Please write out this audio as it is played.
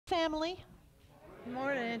family. Good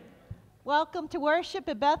morning. Welcome to worship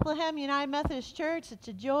at Bethlehem United Methodist Church. It's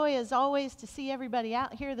a joy, as always, to see everybody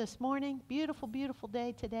out here this morning. Beautiful, beautiful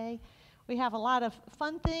day today. We have a lot of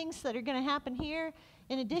fun things that are going to happen here.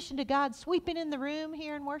 In addition to God sweeping in the room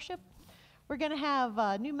here in worship, we're going to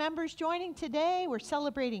have new members joining today. We're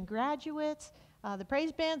celebrating graduates. The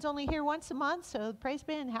praise band's only here once a month, so the praise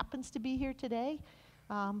band happens to be here today.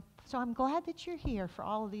 So I'm glad that you're here for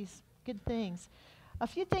all of these good things. A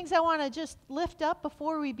few things I want to just lift up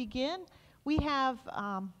before we begin. We have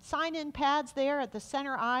sign-in pads there at the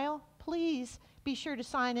center aisle. Please be sure to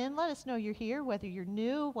sign in. Let us know you're here, whether you're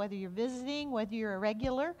new, whether you're visiting, whether you're a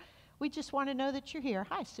regular. We just want to know that you're here.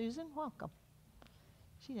 Hi, Susan. Welcome.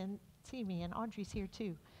 She didn't see me, and Audrey's here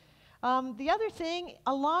too. The other thing,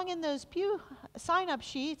 along in those pew sign-up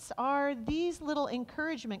sheets are these little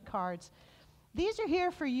encouragement cards. These are here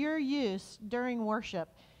for your use during worship.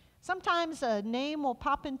 Sometimes a name will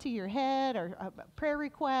pop into your head, or a prayer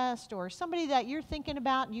request, or somebody that you're thinking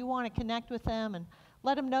about and you want to connect with them and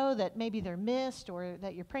let them know that maybe they're missed or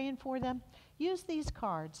that you're praying for them. Use these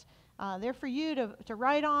cards. They're for you to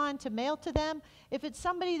write on, to mail to them. If it's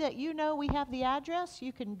somebody that you know we have the address,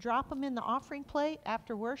 you can drop them in the offering plate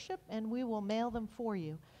after worship and we will mail them for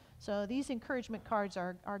you. So these encouragement cards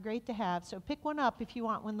are great to have. So pick one up if you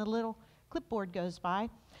want when the little clipboard goes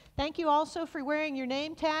by. Thank you also for wearing your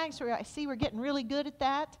name tags. I see we're getting really good at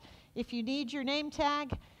that. If you need your name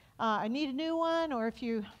tag, I need a new one, or if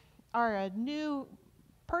you are a new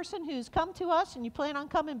person who's come to us and you plan on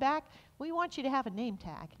coming back, we want you to have a name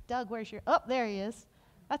tag. Doug, where's your, oh, there he is.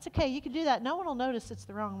 That's okay, you can do that. No one will notice it's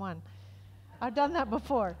the wrong one. I've done that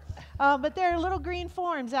before. But there are little green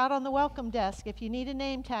forms out on the welcome desk. If you need a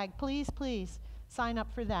name tag, please sign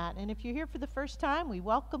up for that. And if you're here for the first time, we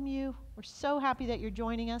welcome you. We're so happy that you're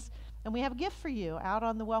joining us. And we have a gift for you out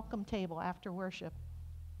on the welcome table after worship.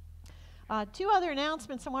 Two other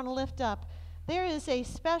announcements I want to lift up. There is a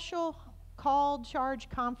special called charge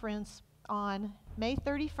conference on May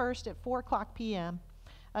 31st at 4 o'clock p.m.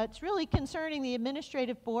 It's really concerning the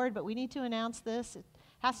administrative board, but we need to announce this. It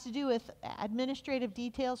has to do with administrative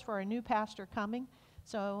details for our new pastor coming.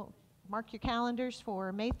 So mark your calendars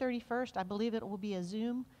for May 31st. I believe it will be a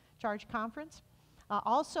Zoom charge conference.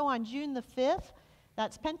 Also on June the 5th,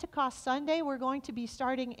 that's Pentecost Sunday, we're going to be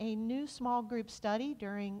starting a new small group study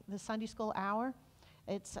during the Sunday school hour.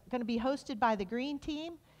 It's going to be hosted by the Green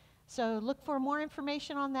Team. So look for more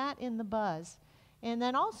information on that in the buzz. And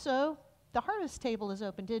then also, the harvest table is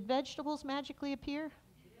open. Did vegetables magically appear?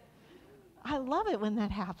 I love it when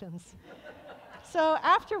that happens. So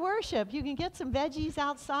after worship, you can get some veggies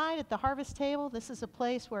outside at the harvest table. This is a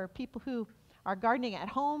place where people who are gardening at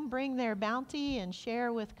home bring their bounty and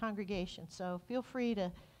share with congregation. So feel free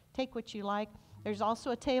to take what you like. There's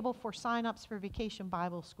also a table for sign-ups for Vacation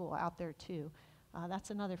Bible School out there too.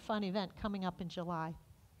 That's another fun event coming up in July.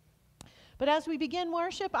 But as we begin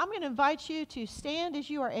worship, I'm going to invite you to stand as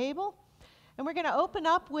you are able. And we're going to open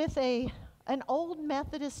up with an old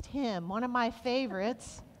Methodist hymn, one of my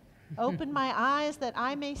favorites. Open my eyes that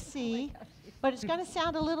I may see, but it's going to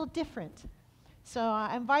sound a little different. So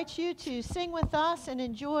I invite you to sing with us and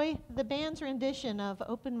enjoy the band's rendition of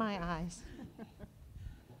Open My Eyes.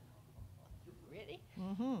 Ready?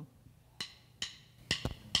 Mm-hmm.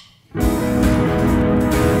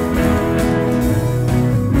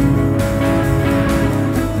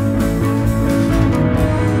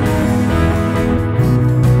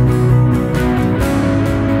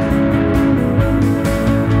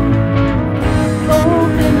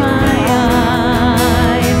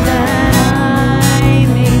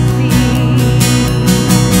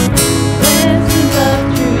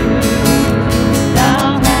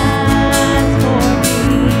 Thou hast for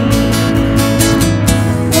me.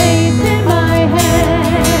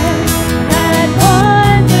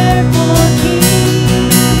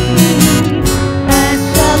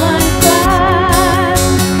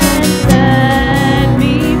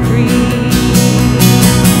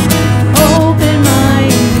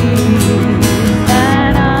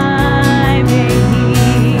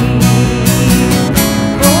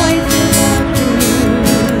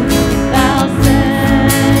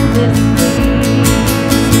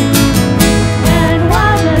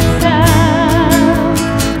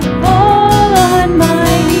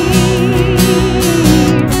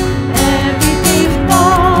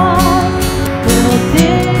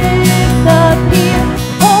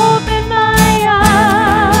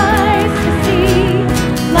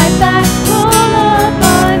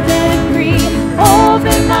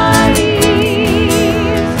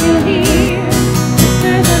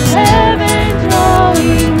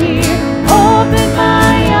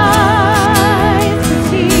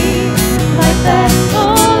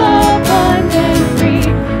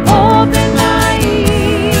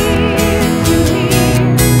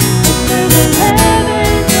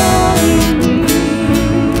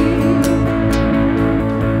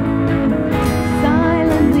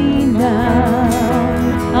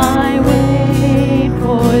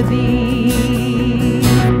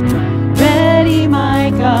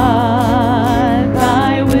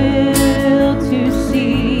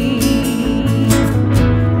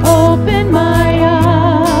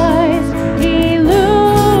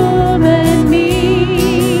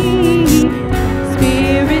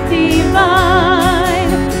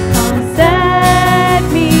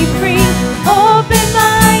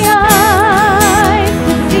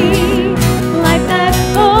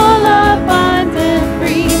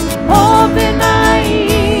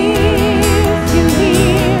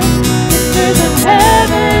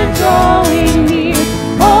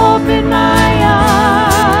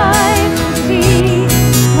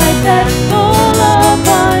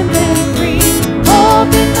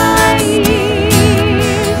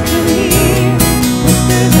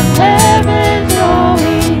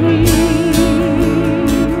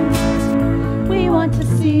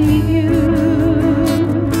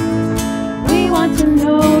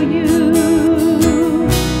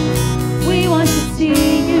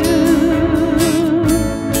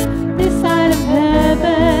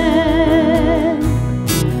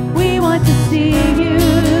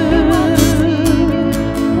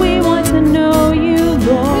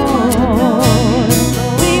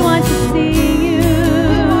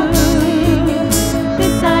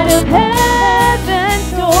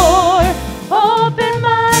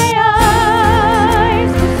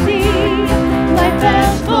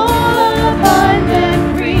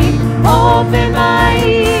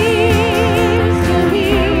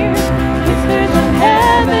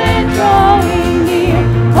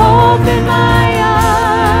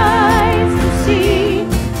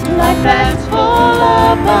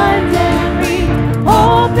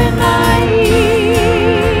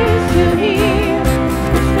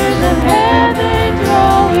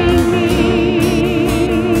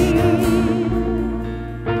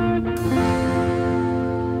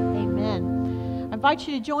 invite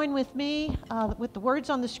you to join with me with the words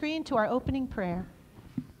on the screen to our opening prayer.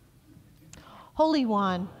 Holy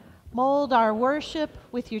One, mold our worship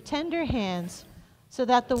with your tender hands so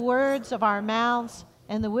that the words of our mouths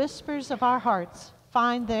and the whispers of our hearts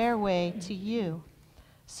find their way to you.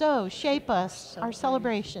 So shape us, our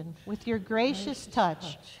celebration, with your gracious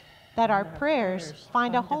touch, that our prayers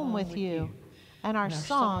find a home with you and our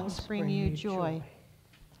songs bring you joy.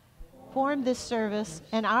 Form this service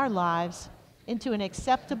and our lives into an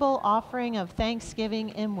acceptable offering of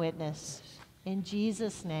thanksgiving and witness. In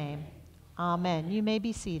Jesus' name, amen. You may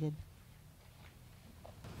be seated.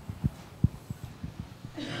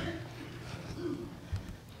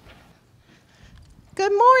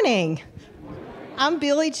 Good morning. I'm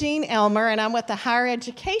Billie Jean Elmer, and I'm with the higher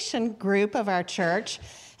education group of our church,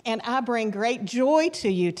 and I bring great joy to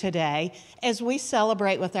you today as we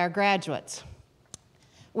celebrate with our graduates.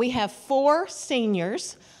 We have 4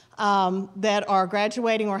 seniors that are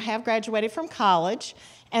graduating or have graduated from college,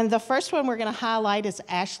 and the first one we're going to highlight is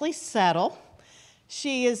Ashley Settle.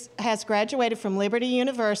 She has graduated from Liberty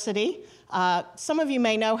University. Some of you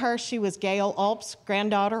may know her. She was Gail Ulp's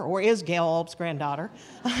granddaughter, or is Gail Ulp's granddaughter.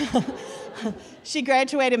 She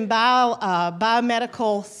graduated in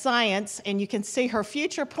biomedical science, and you can see her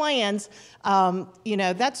future plans.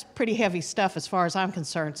 That's pretty heavy stuff as far as I'm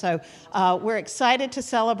concerned. So we're excited to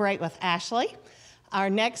celebrate with Ashley. Our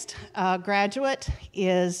next graduate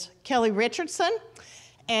is Kelly Richardson.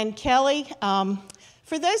 And Kelly,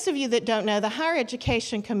 for those of you that don't know, the Higher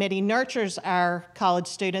Education Committee nurtures our college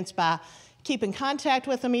students by keeping contact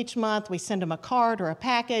with them each month. We send them a card or a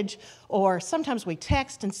package, or sometimes we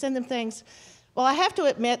text and send them things. Well, I have to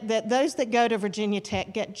admit that those that go to Virginia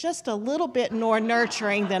Tech get just a little bit more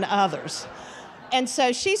nurturing than others. And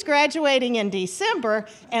so she's graduating in December,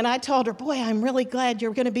 and I told her, boy, I'm really glad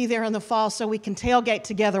you're going to be there in the fall so we can tailgate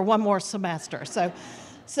together one more semester.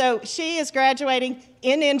 So she is graduating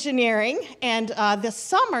in engineering, and this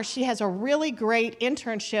summer she has a really great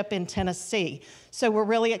internship in Tennessee. So we're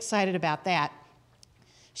really excited about that.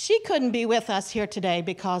 She couldn't be with us here today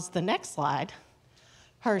because the next slide,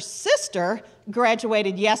 her sister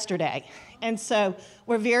graduated yesterday. And so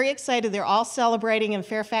we're very excited. They're all celebrating in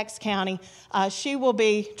Fairfax County. She will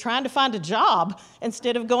be trying to find a job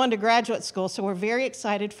instead of going to graduate school. So we're very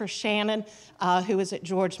excited for Shannon, who is at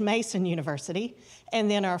George Mason University. And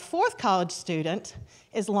then our 4th college student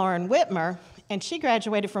is Lauren Whitmer, and she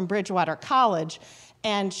graduated from Bridgewater College.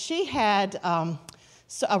 And she had a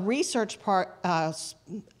research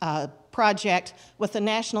project with the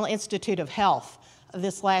National Institute of Health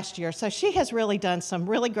this last year. So she has really done some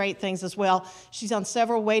really great things as well. She's on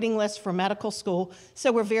several waiting lists for medical school.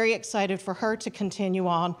 So we're very excited for her to continue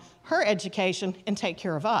on her education and take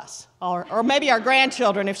care of us, or maybe our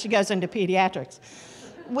grandchildren if she goes into pediatrics.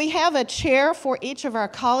 We have a chair for each of our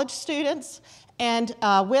college students, and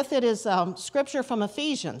with it is scripture from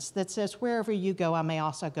Ephesians that says, wherever you go, I may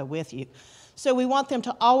also go with you. So we want them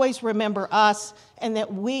to always remember us and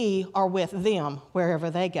that we are with them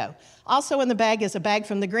wherever they go. Also in the bag is a bag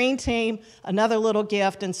from the green team, another little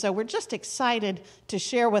gift, and so we're just excited to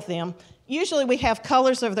share with them. Usually we have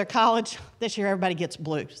colors of their college. This year everybody gets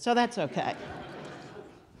blue, so that's okay.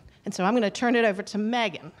 And so I'm going to turn it over to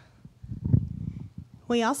Megan.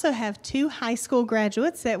 We also have 2 high school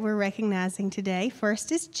graduates that we're recognizing today.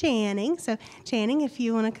 First is Channing. So Channing, if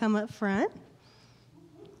you want to come up front.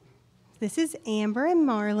 This is Amber and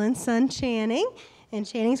Marlon's son, Channing. And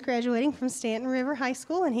Channing's graduating from Stanton River High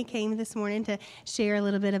School, and he came this morning to share a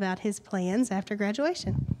little bit about his plans after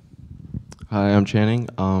graduation. Hi, I'm Channing.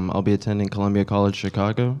 I'll be attending Columbia College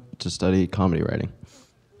Chicago to study comedy writing.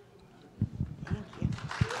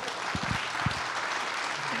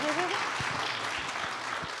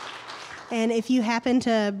 And if you happen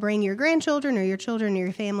to bring your grandchildren or your children or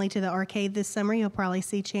your family to the arcade this summer, you'll probably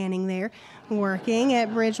see Channing there working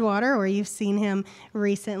at Bridgewater, or you've seen him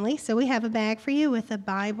recently. So we have a bag for you with a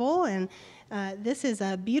Bible, and this is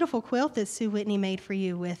a beautiful quilt that Sue Whitney made for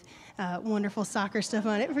you with wonderful soccer stuff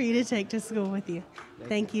on it for you to take to school with you.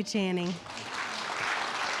 Thank you, Channing.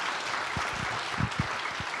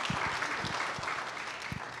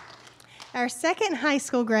 Our second high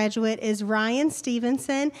school graduate is Ryan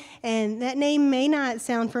Stevenson, and that name may not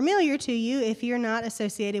sound familiar to you if you're not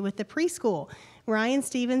associated with the preschool. Ryan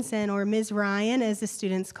Stevenson, or Ms. Ryan as the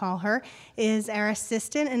students call her, is our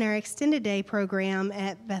assistant in our extended day program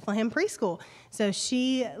at Bethlehem Preschool. So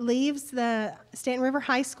she leaves the Stanton River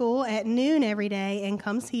High School at noon every day and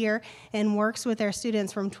comes here and works with our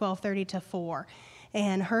students from 12:30 to 4.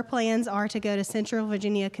 and her plans are to go to Central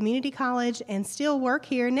Virginia Community College and still work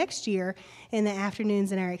here next year in the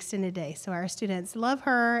afternoons in our extended day. So our students love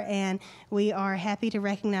her, and we are happy to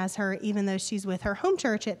recognize her even though she's with her home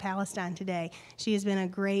church at Palestine today. She has been a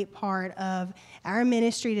great part of our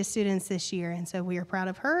ministry to students this year, and so we are proud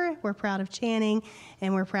of her, we're proud of Channing,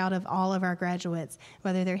 and we're proud of all of our graduates,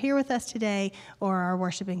 whether they're here with us today or are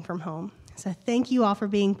worshiping from home. So thank you all for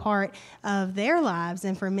being part of their lives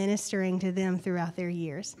and for ministering to them throughout their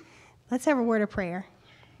years. Let's have a word of prayer.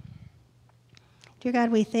 Dear God,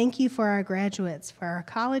 we thank you for our graduates, for our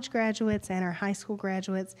college graduates and our high school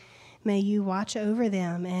graduates. May you watch over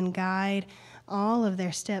them and guide all of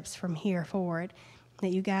their steps from here forward, that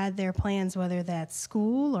you guide their plans, whether that's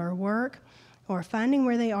school or work or finding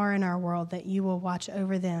where they are in our world, that you will watch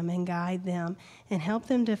over them and guide them and help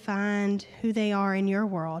them to find who they are in your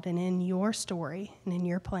world and in your story and in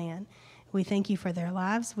your plan. We thank you for their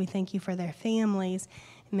lives. We thank you for their families.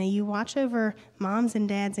 May you watch over moms and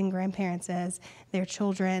dads and grandparents as their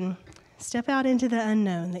children step out into the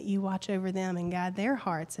unknown, that you watch over them and guide their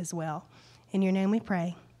hearts as well. In your name we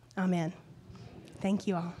pray. Amen. Thank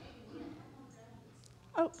you all.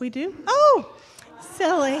 Oh, we do? Oh,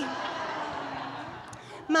 silly.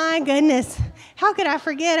 My goodness. How could I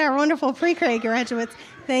forget our wonderful pre-K graduates?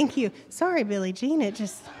 Thank you. Sorry, Billie Jean, it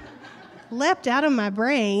just leapt out of my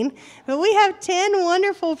brain. But we have 10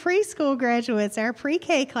 wonderful preschool graduates, our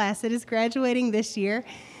pre-K class that is graduating this year.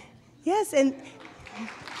 Yes, and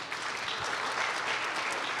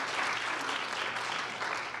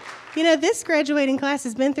you know, this graduating class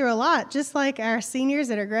has been through a lot, just like our seniors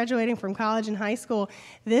that are graduating from college and high school.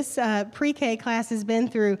 This pre-K class has been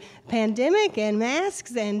through pandemic and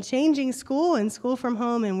masks and changing school and school from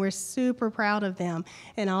home, and we're super proud of them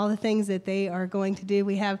and all the things that they are going to do.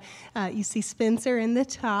 We have, you see Spencer in the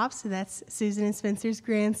top, so that's Susan and Spencer's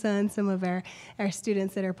grandson, some of our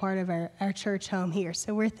students that are part of our church home here.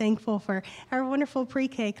 So we're thankful for our wonderful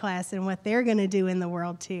pre-K class and what they're going to do in the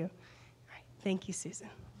world too. All right, thank you, Susan.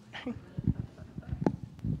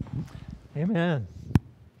 Amen.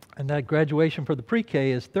 And that graduation for the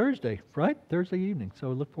pre-K is Thursday, right? Thursday evening.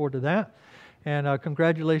 So look forward to that. And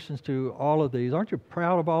congratulations to all of these. Aren't you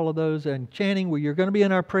proud of all of those? And Channing, well, you're going to be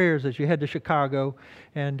in our prayers as you head to Chicago.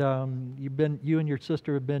 And you and your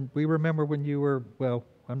sister have been, we remember when you were, well,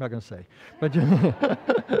 I'm not going to say, but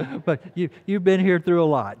but you've been here through a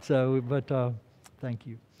lot. So, but thank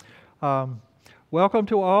you. Welcome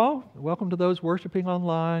to all. Welcome to those worshiping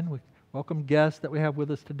online. We welcome guests that we have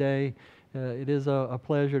with us today. It is a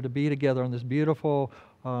pleasure to be together on this beautiful,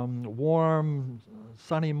 warm,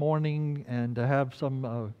 sunny morning and to have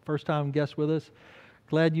some first-time guests with us.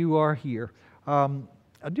 Glad you are here. I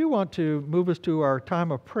do want to move us to our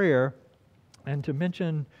time of prayer and to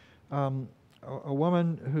mention a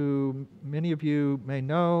woman who many of you may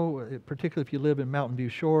know, particularly if you live in Mountain View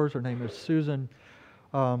Shores. Her name is Susan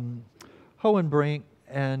Hohenbrink,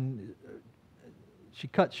 and she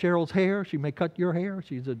cut Cheryl's hair. She may cut your hair.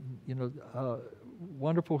 She's a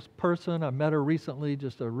wonderful person. I met her recently.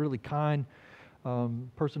 Just a really kind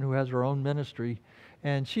person who has her own ministry,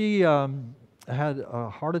 and she had a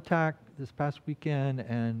heart attack this past weekend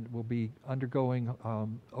and will be undergoing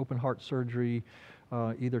open heart surgery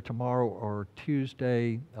either tomorrow or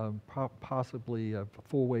Tuesday, possibly a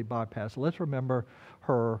full-way bypass. So let's remember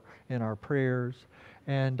her in our prayers.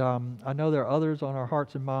 And I know there are others on our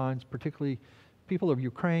hearts and minds, particularly people of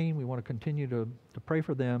Ukraine. We want to continue to pray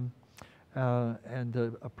for them and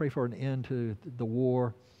to pray for an end to the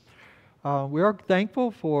war. We are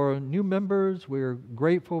thankful for new members. We're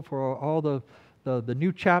grateful for all the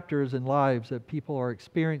new chapters in lives that people are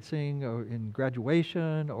experiencing in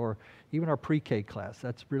graduation or even our pre-K class.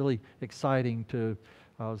 That's really exciting to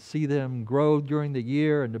see them grow during the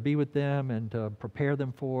year and to be with them and to prepare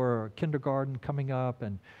them for kindergarten coming up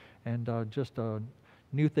and just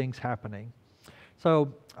new things happening.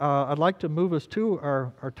 So I'd like to move us to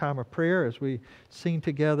our time of prayer as we sing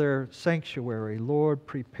together Sanctuary. Lord,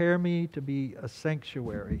 prepare me to be a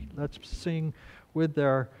sanctuary. Let's sing with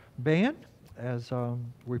our band as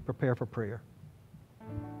we prepare for prayer.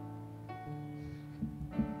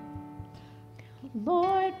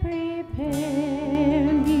 Lord,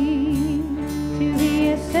 prepare me to be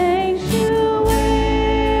a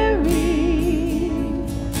sanctuary,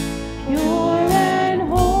 pure and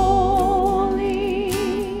holy,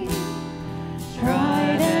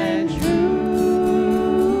 tried and true.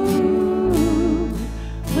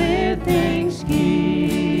 With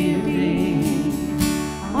thanksgiving,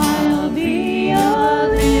 I'll be a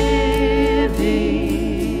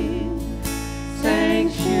living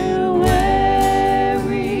sanctuary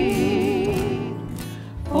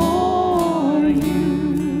for you.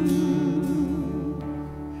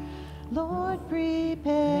 Lord,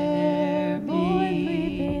 prepare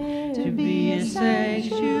me to be a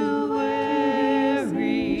sanctuary,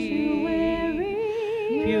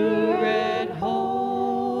 pure and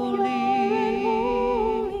holy,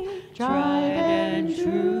 tried and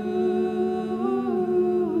true.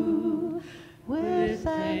 with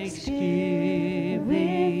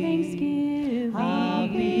Thanksgiving, I'll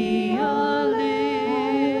be a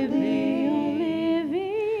living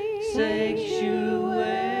sanctuary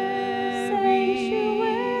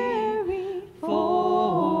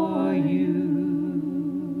for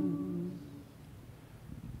you.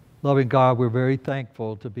 Loving God, we're very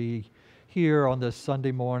thankful to be here on this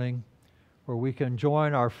Sunday morning where we can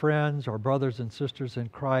join our friends, our brothers and sisters in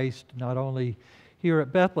Christ, not only here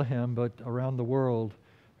at Bethlehem, but around the world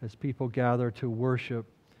as people gather to worship.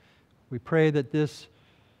 We pray that this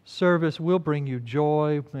service will bring you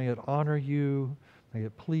joy. May it honor you. May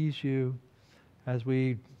it please you as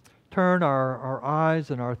we turn our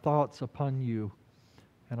eyes and our thoughts upon you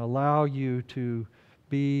and allow you to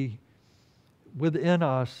be within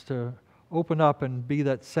us, to open up and be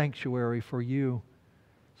that sanctuary for you.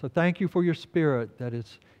 So thank you for your Spirit that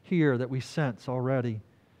is here, that we sense already,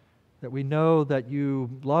 that we know that you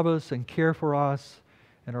love us and care for us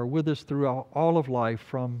and are with us throughout all of life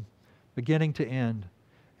from beginning to end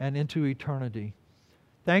and into eternity.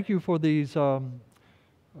 Thank you for these young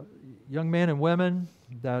men and women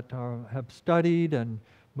that have studied and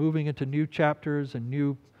moving into new chapters and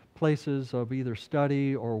new places of either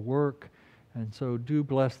study or work. And so do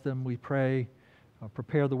bless them, we pray.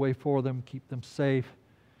 Prepare the way for them, keep them safe,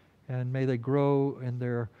 and may they grow in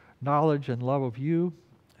their knowledge and love of you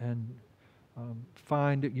and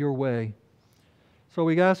find your way. So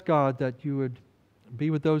we ask God that you would be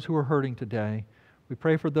with those who are hurting today. We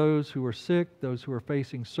pray for those who are sick, those who are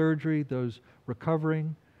facing surgery, those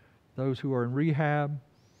recovering, those who are in rehab.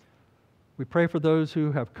 We pray for those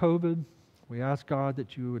who have COVID. We ask God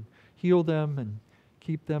that you would heal them and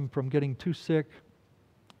keep them from getting too sick.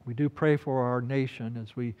 We do pray for our nation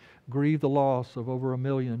as we grieve the loss of over 1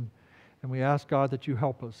 million, and we ask God that you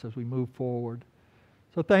help us as we move forward.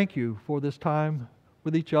 So thank you for this time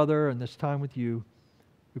with each other and this time with you.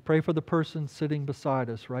 We pray for the person sitting beside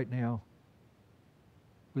us right now.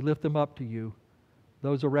 We lift them up to you,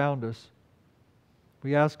 those around us.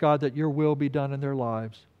 We ask God that your will be done in their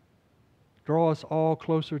lives. Draw us all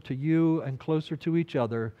closer to you and closer to each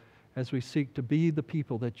other as we seek to be the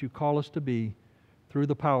people that you call us to be through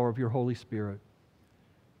the power of your Holy Spirit.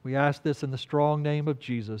 We ask this in the strong name of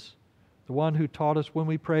Jesus, the one who taught us when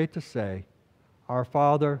we pray to say, Our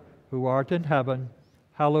Father, who art in heaven,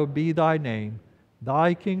 hallowed be thy name.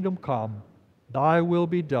 Thy kingdom come, thy will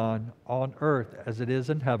be done on earth as it is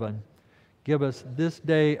in heaven. Give us this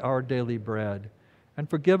day our daily bread, and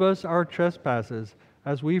forgive us our trespasses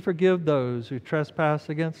as we forgive those who trespass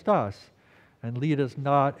against us. And lead us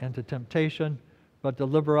not into temptation, but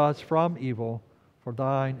deliver us from evil. For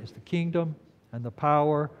thine is the kingdom, and the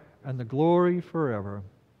power, and the glory forever.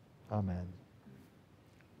 Amen.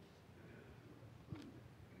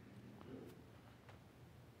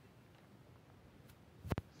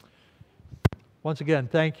 Once again,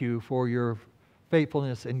 thank you for your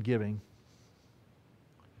faithfulness in giving.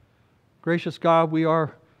 Gracious God, we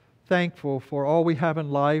are thankful for all we have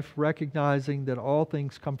in life, recognizing that all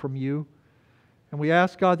things come from you. And we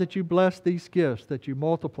ask, God, that you bless these gifts, that you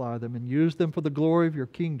multiply them and use them for the glory of your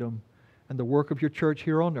kingdom and the work of your church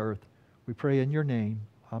here on earth. We pray in your name.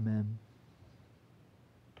 Amen.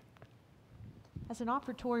 As an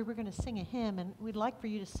offertory, we're going to sing a hymn, and we'd like for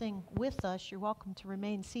you to sing with us. You're welcome to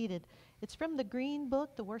remain seated. It's from the Green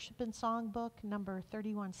Book, the Worship and Song Book, number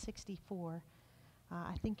 3164.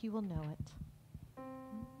 I think you will know it.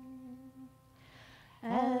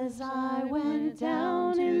 As I went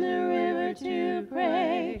down in the river to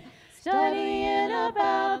pray, studying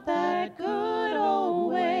about that good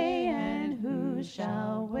old way, and who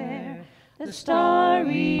shall wear the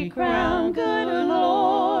starry crown? Good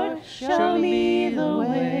Lord, show me the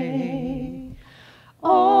way.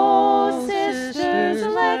 Oh, sisters,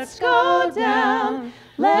 let's go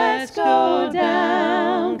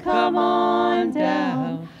down, come on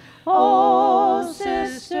down. Oh,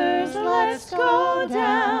 sisters, let's go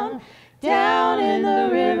down, down in the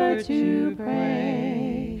river to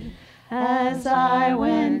pray. As I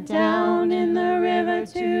went down in the river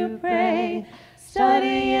to pray,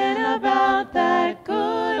 studying about that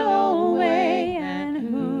good old way, and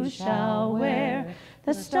who shall wear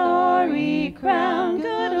the starry crown?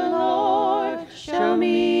 Good Lord, show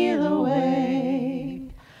me the way.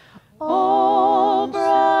 Oh,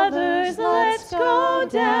 brothers, let's go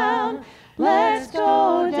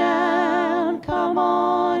down, come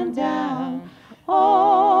on down.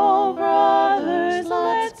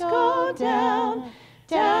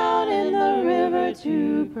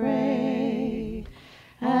 to pray.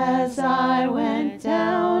 As I went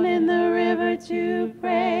down in the river to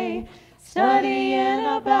pray, studying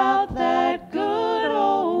about that good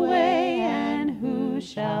old way, and who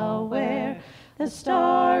shall wear the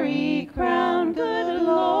starry crown? Good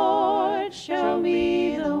Lord, show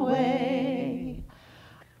me the way.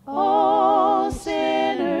 Oh,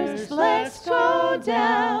 sinners, let's go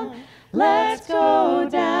down. Let's go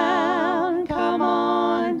down. Come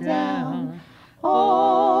on down.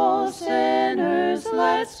 Oh, sinners,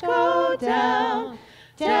 let's go down.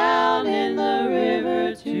 Down in the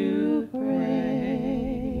river to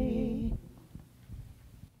pray.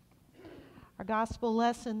 Our gospel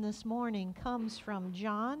lesson this morning comes from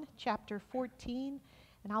John chapter 14,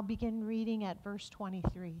 and I'll begin reading at verse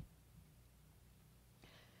 23.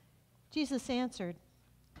 Jesus answered,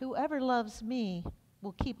 "Whoever loves me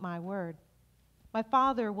will keep my word. My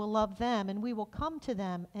Father will love them, and we will come to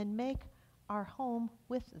them and make our home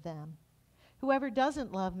with them. Whoever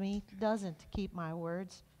doesn't love me doesn't keep my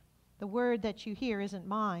words. The word that you hear isn't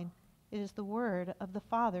mine. It is the word of the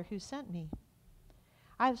Father who sent me.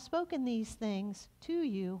 I have spoken these things to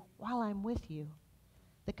you while I'm with you.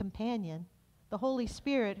 The companion, the Holy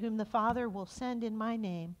Spirit, whom the Father will send in my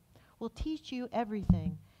name, will teach you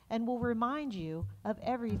everything and will remind you of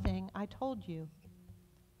everything I told you.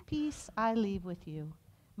 Peace I leave with you.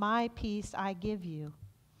 My peace I give you.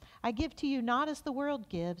 I give to you not as the world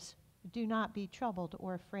gives. Do not be troubled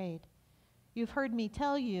or afraid. You've heard me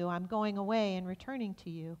tell you I'm going away and returning to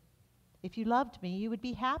you. If you loved me, you would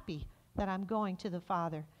be happy that I'm going to the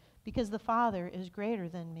Father, because the Father is greater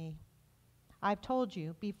than me. I've told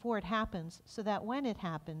you before it happens, so that when it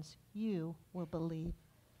happens, you will believe."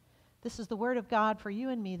 This is the word of God for you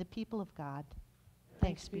and me, the people of God.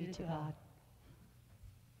 Thanks be to God.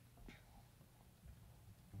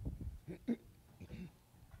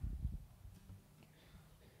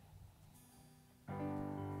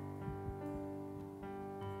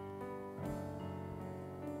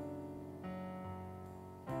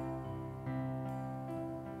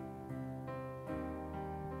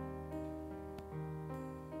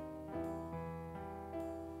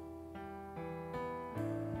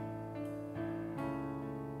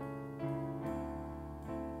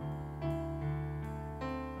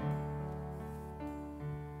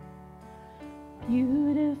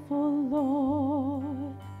 Beautiful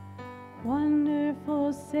Lord,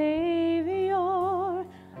 wonderful Savior,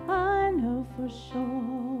 I know for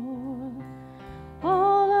sure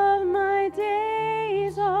all of my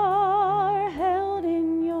days are held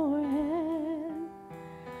in your hand,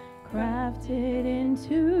 crafted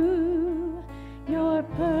into your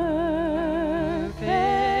perfect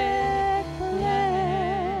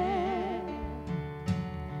plan.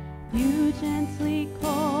 You gently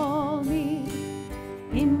call me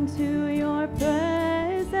into your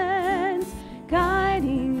presence,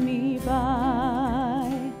 guiding me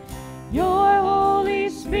by your Holy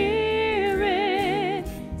Spirit.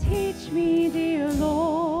 Teach me, dear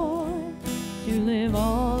Lord, to live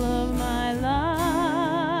all of my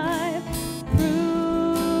life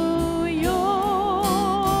through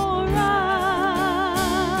your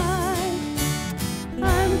eyes.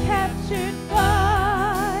 I'm captured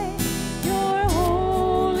by your Holy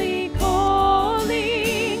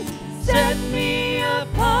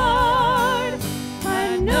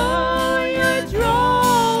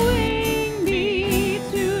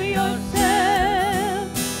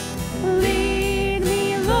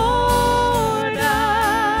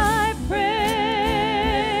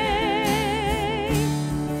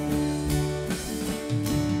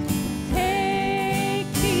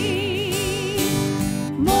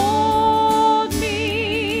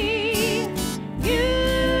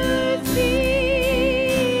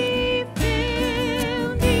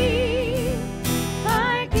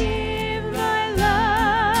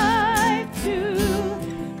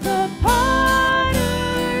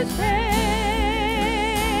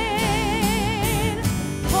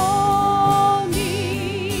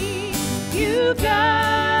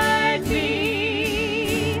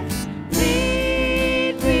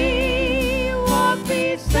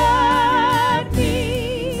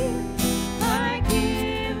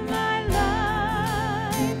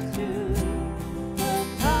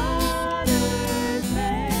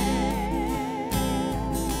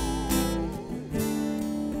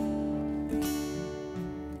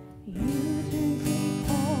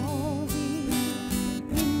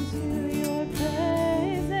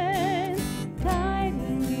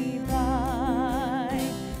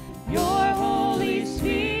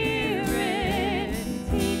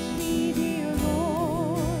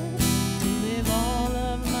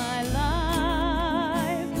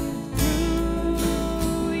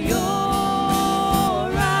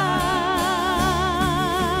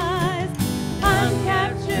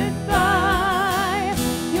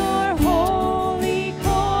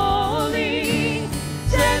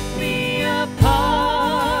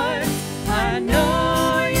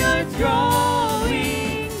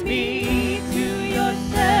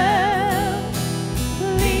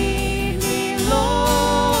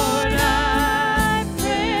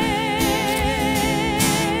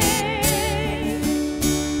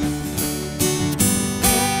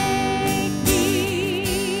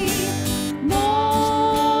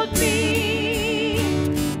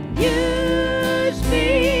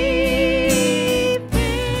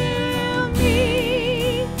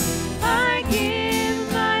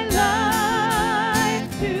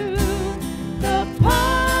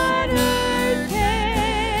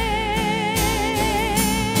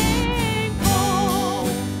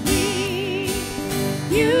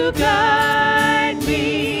you guide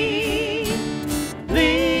me,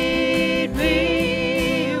 lead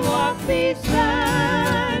me, walk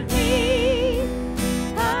beside me.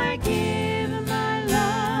 I give my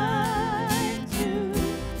life to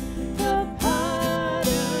the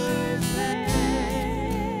potter's hand.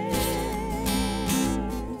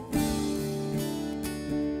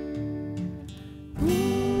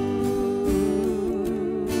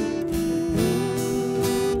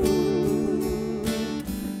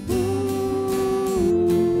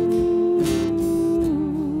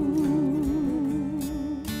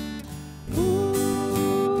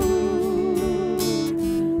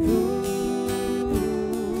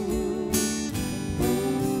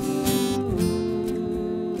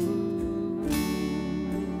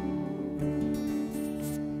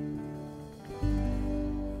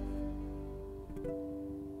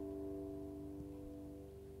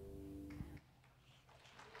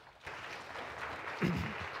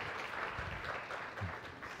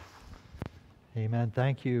 Amen.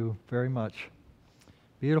 Thank you very much.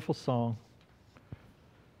 Beautiful song.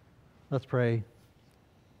 Let's pray.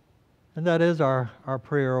 And that is our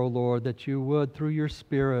prayer, O Lord, that you would, through your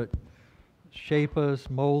Spirit, shape us,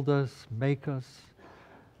 mold us, make us,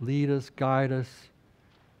 lead us, guide us,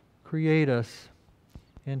 create us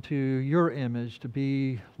into your image to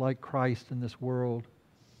be like Christ in this world.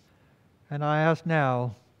 And I ask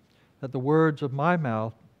now that the words of my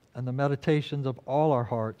mouth and the meditations of all our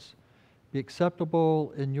hearts be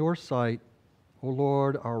acceptable in your sight, O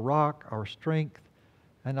Lord, our rock, our strength,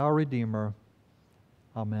 and our Redeemer.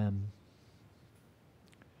 Amen.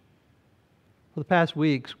 For the past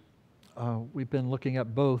weeks, we've been looking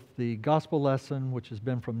at both the gospel lesson, which has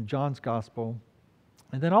been from John's Gospel,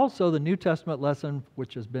 and then also the New Testament lesson,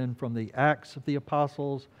 which has been from the Acts of the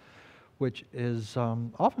Apostles, which is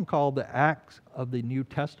often called the Acts of the New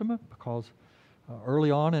Testament, because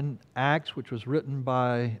early on in Acts, which was written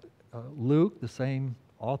by Luke, the same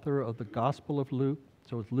author of the Gospel of Luke,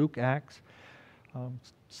 so it's Luke Acts.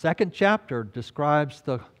 Second chapter describes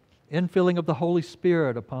the infilling of the Holy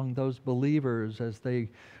Spirit upon those believers as they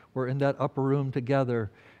were in that upper room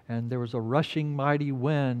together, and there was a rushing mighty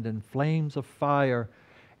wind and flames of fire.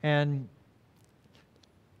 And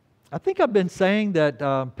I think I've been saying that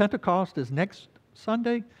Pentecost is next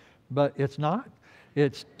Sunday, but it's not.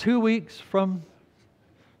 It's 2 weeks from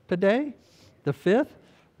today, the 5th.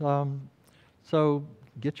 So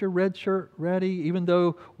get your red shirt ready. Even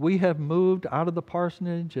though we have moved out of the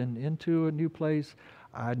parsonage and into a new place,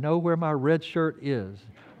 I know where my red shirt is.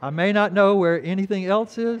 I may not know where anything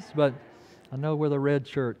else is, but I know where the red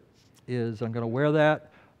shirt is. I'm going to wear that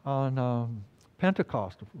on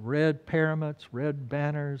Pentecost. Red paraments, red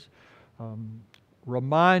banners,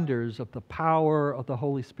 reminders of the power of the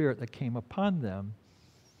Holy Spirit that came upon them.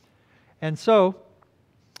 And so,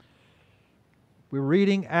 we're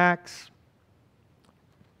reading Acts,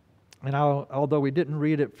 and although we didn't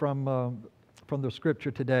read it from the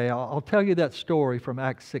Scripture today, I'll tell you that story from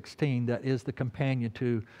Acts 16 that is the companion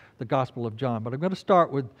to the Gospel of John. But I'm going to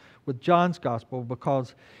start with John's Gospel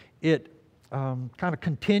because it kind of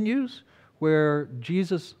continues where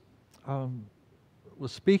Jesus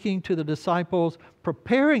was speaking to the disciples,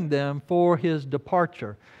 preparing them for His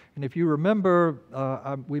departure. And if you remember,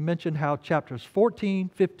 we mentioned how chapters 14,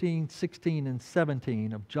 15, 16, and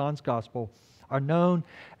 17 of John's Gospel are known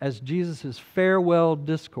as Jesus' farewell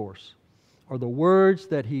discourse, or the words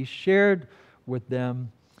that He shared with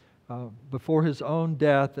them before His own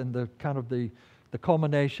death and the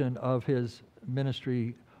culmination of His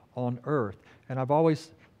ministry on earth. And I've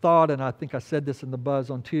always thought, and I think I said this in the buzz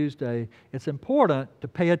on Tuesday, it's important to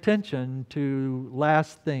pay attention to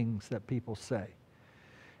last things that people say.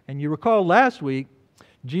 And you recall last week,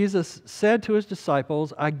 Jesus said to His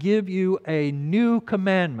disciples, I give you a new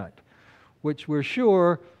commandment, which we're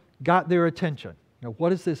sure got their attention. Now,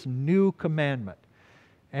 what is this new commandment?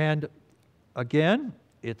 And again,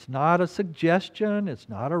 it's not a suggestion, it's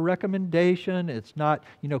not a recommendation, it's not,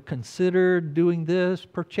 consider doing this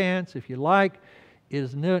perchance if you like. It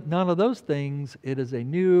is none of those things. It is a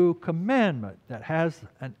new commandment that has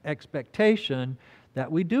an expectation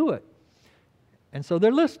that we do it. And so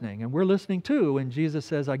they're listening, and we're listening too. And Jesus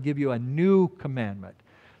says, I give you a new commandment,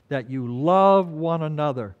 that you love one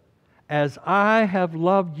another. As I have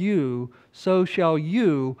loved you, so shall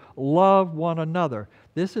you love one another.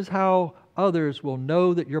 This is how others will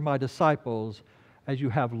know that you're my disciples, as you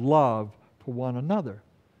have love for one another.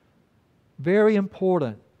 Very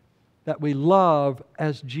important that we love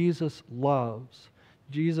as Jesus loves.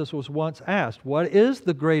 Jesus was once asked, what is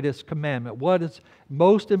the greatest commandment? What is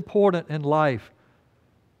most important in life?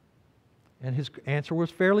 And His answer was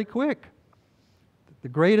fairly quick. The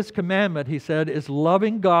greatest commandment, he said, is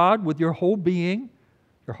loving God with your whole being,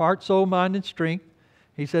 your heart, soul, mind, and strength.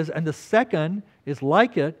 He says, and the second is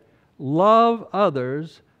like it, love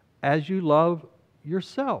others as you love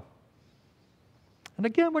yourself. And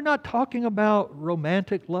again, we're not talking about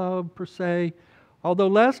romantic love per se, although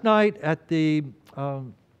last night at the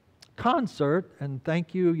concert, and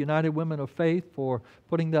thank you, United Women of Faith, for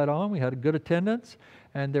putting that on. We had a good attendance,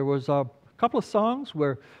 and there was a couple of songs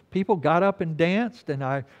where people got up and danced, and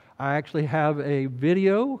I actually have a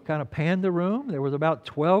video, kind of panned the room. There was about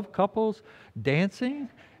 12 couples dancing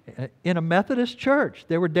in a Methodist church.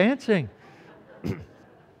 They were dancing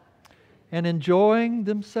and enjoying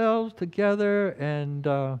themselves together, and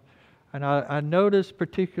I noticed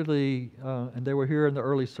particularly, and they were here in the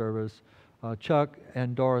early service, Chuck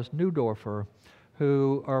and Doris Newdorfer,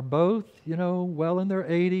 who are both, well in their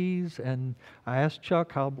 80s. And I asked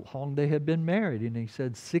Chuck how long they had been married, and he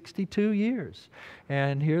said 62 years.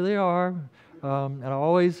 And here they are. And I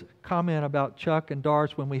always comment about Chuck and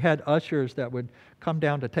Doris when we had ushers that would come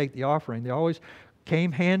down to take the offering. They always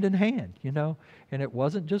came hand in hand, And it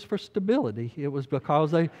wasn't just for stability. It was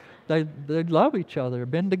because they love each other,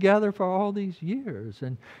 been together for all these years.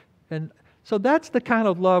 And so that's the kind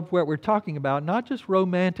of love what we're talking about, not just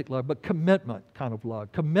romantic love, but commitment kind of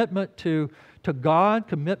love. Commitment to God,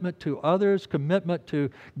 commitment to others, commitment to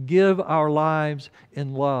give our lives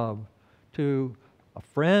in love to a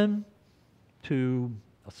friend, to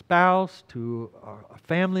a spouse, to a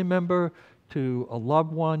family member, to a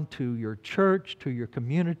loved one, to your church, to your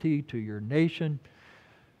community, to your nation,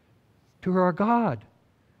 to our God,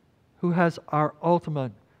 who has our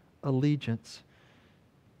ultimate allegiance.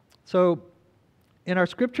 So, in our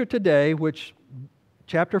scripture today, which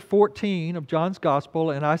chapter 14 of John's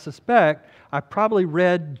Gospel, and I suspect I probably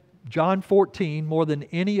read John 14 more than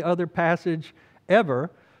any other passage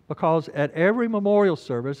ever, because at every memorial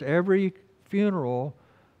service, every funeral,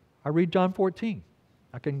 I read John 14.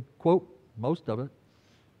 I can quote most of it.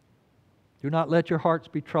 Do not let your hearts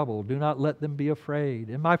be troubled. Do not let them be afraid.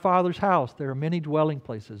 In my Father's house there are many dwelling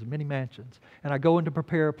places, many mansions, and I go in to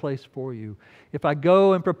prepare a place for you. If I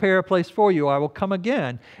go and prepare a place for you, I will come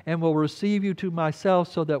again and will receive you to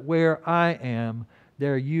myself, so that where I am,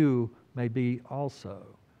 there you may be also.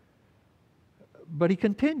 But he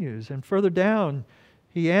continues, and further down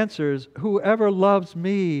he answers, whoever loves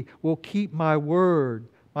me will keep my word.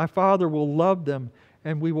 My Father will love them,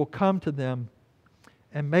 and we will come to them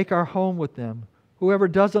and make our home with them. Whoever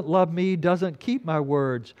doesn't love me doesn't keep my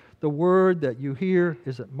words. The word that you hear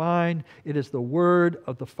isn't mine. It is the word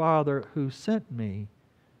of the Father who sent me.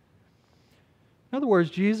 In other words,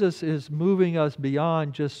 Jesus is moving us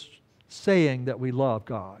beyond just saying that we love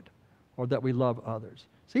God or that we love others.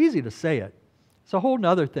 It's easy to say it. It's a whole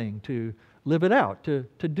other thing to live it out, to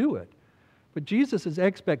do it. But Jesus'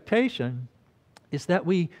 expectation is that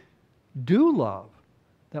we do love,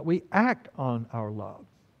 that we act on our love.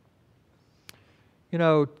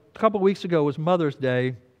 A couple of weeks ago was Mother's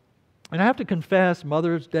Day, and I have to confess,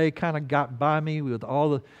 Mother's Day kind of got by me with all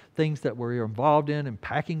the things that we're involved in, and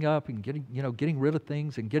packing up and getting rid of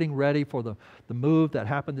things and getting ready for the move that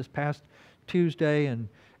happened this past Tuesday.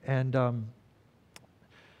 And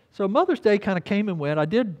so Mother's Day kind of came and went. I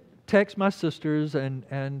did text my sisters,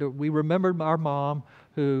 and we remembered our mom,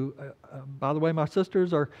 who, by the way, my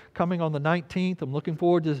sisters are coming on the 19th. I'm looking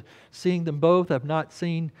forward to seeing them both. I've not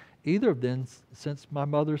seen either of them since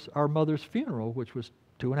our mother's funeral, which was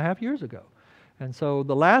 2.5 years ago. And so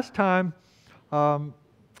the last time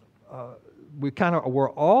we kind of were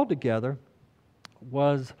all together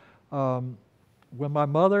was when my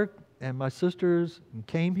mother and my sisters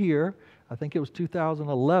came here. I think it was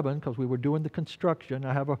 2011, because we were doing the construction.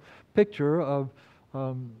 I have a picture of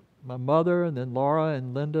my mother, and then Laura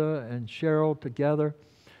and Linda and Cheryl together.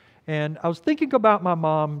 And I was thinking about my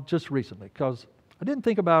mom just recently, because I didn't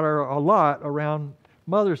think about her a lot around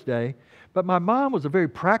Mother's Day. But my mom was a very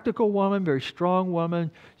practical woman, very strong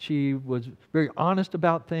woman. She was very honest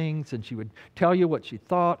about things, and she would tell you what she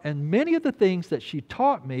thought. And many of the things that she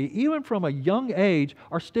taught me, even from a young age,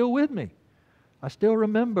 are still with me. I still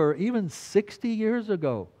remember, even 60 years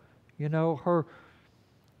ago, her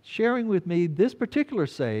sharing with me this particular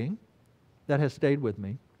saying that has stayed with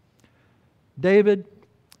me. David,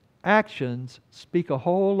 actions speak a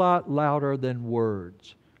whole lot louder than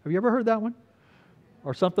words. Have you ever heard that one?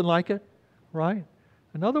 Or something like it, right?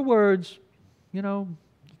 In other words, you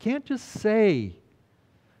can't just say,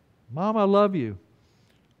 Mom, I love you.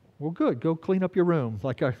 Well, good, go clean up your room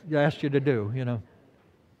like I asked you to do,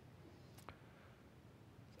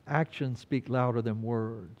 Actions speak louder than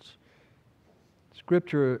words.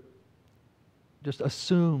 Scripture just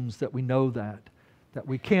assumes that we know that That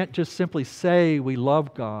we can't just simply say we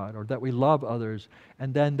love God or that we love others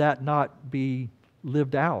and then that not be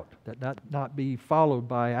lived out, that not be followed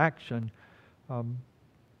by action.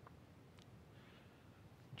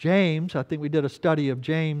 James, I think we did a study of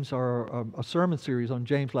James or a sermon series on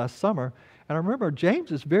James last summer, and I remember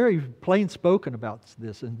James is very plain spoken about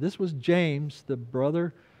this, and this was James, the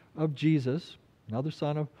brother of Jesus, another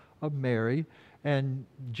son of Mary, and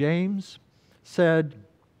James said,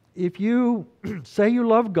 if you say you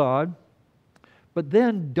love God, but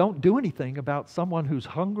then don't do anything about someone who's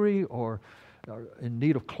hungry or in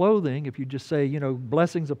need of clothing, if you just say,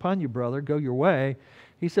 blessings upon you, brother, go your way,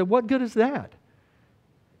 he said, what good is that?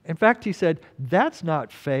 In fact, he said, that's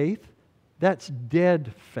not faith, that's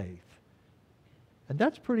dead faith. And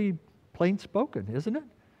that's pretty plain spoken, isn't it?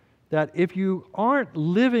 That if you aren't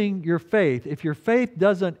living your faith, if your faith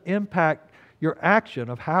doesn't impact your action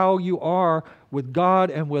of how you are with God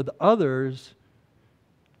and with others,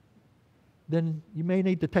 then you may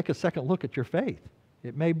need to take a second look at your faith.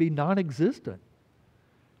 It may be non-existent.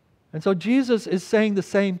 And so Jesus is saying the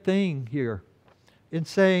same thing here in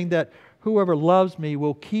saying that whoever loves me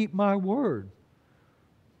will keep my word.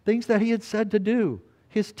 Things that he had said to do,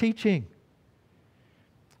 his teaching.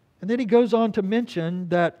 And then he goes on to mention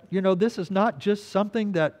that, this is not just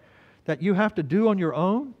something that you have to do on your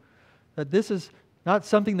own. That this is not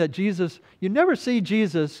something that you never see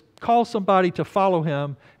Jesus call somebody to follow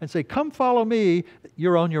him and say, come follow me,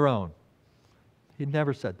 you're on your own. He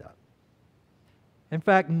never said that. In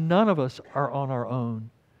fact, none of us are on our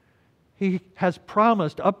own. He has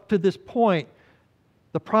promised up to this point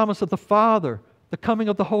the promise of the Father, the coming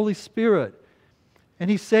of the Holy Spirit.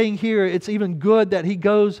 And he's saying here it's even good that he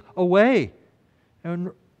goes away.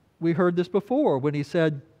 And we heard this before when he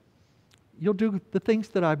said, you'll do the things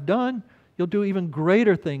that I've done. You'll do even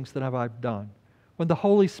greater things than I've done when the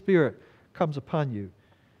Holy Spirit comes upon you.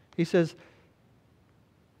 He says,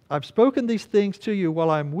 I've spoken these things to you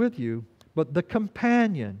while I'm with you, but the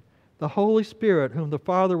companion, the Holy Spirit, whom the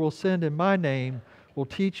Father will send in my name, will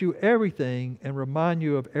teach you everything and remind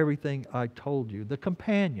you of everything I told you. The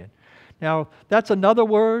companion. Now, that's another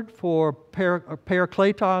word for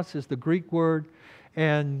parakletos is the Greek word,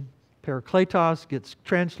 and parakletos gets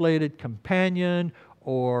translated companion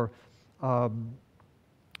or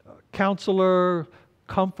counselor,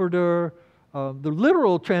 comforter. The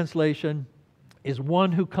literal translation is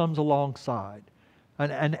one who comes alongside,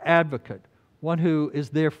 an advocate, one who is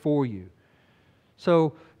there for you.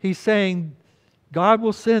 So he's saying God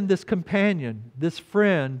will send this companion, this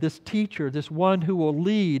friend, this teacher, this one who will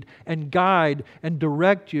lead and guide and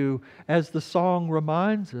direct you, as the song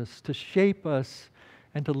reminds us, to shape us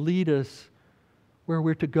and to lead us where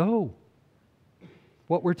we're to go,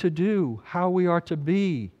 what we're to do, how we are to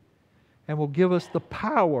be, and will give us the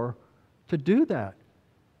power to do that.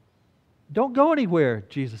 Don't go anywhere,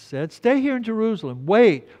 Jesus said. Stay here in Jerusalem.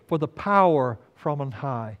 Wait for the power from on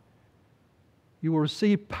high. You will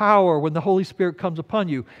receive power when the Holy Spirit comes upon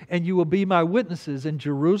you, and you will be my witnesses in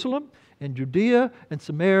Jerusalem, in Judea, and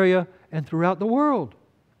Samaria, and throughout the world.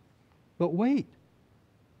 But wait.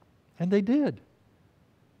 And they did.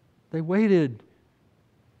 They waited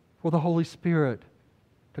for the Holy Spirit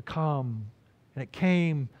to come. And it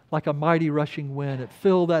came like a mighty rushing wind. It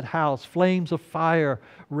filled that house. Flames of fire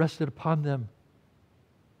rested upon them.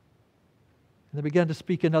 And they began to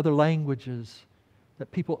speak in other languages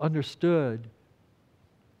that people understood.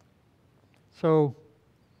 So,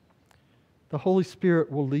 the Holy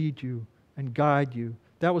Spirit will lead you and guide you.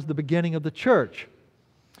 That was the beginning of the church.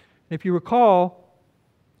 If you recall,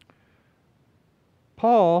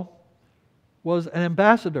 Paul was an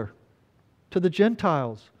ambassador to the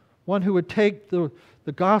Gentiles, one who would take the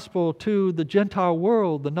gospel to the Gentile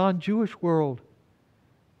world, the non-Jewish world.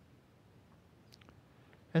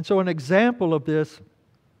 And so an example of this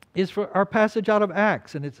is for our passage out of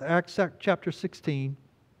Acts, and it's Acts chapter 16.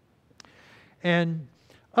 And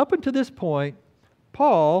up until this point,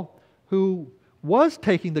 Paul, who was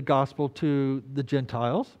taking the gospel to the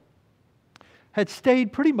Gentiles, had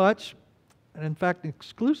stayed pretty much, and in fact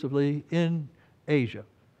exclusively, in Asia.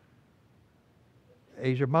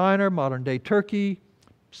 Asia Minor, modern-day Turkey,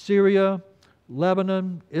 Syria,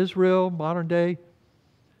 Lebanon, Israel, modern day.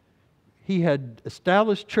 He had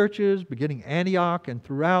established churches beginning Antioch and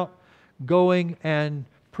throughout, going and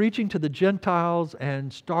preaching to the Gentiles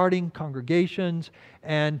and starting congregations.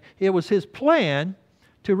 And it was his plan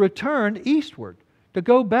to return eastward, to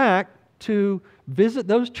go back to visit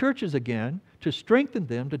those churches again, to strengthen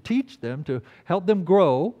them, to teach them, to help them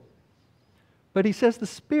grow. But he says the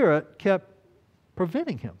Spirit kept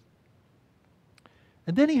preventing him.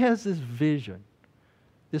 And then he has this vision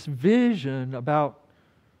about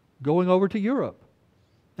going over to Europe.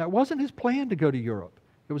 That wasn't his plan to go to Europe.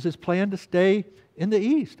 It was his plan to stay in the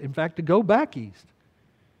East. In fact, to go back east.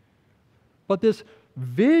 But this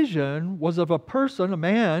vision was of a person, a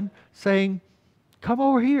man, saying, come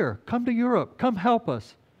over here, come to Europe, come help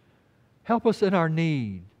us. Help us in our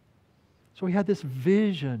need. So he had this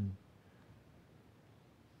vision.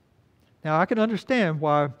 Now, I can understand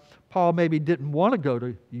why Paul maybe didn't want to go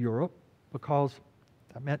to Europe, because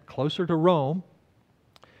that meant closer to Rome.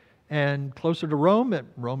 And closer to Rome meant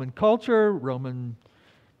Roman culture, Roman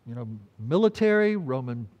military,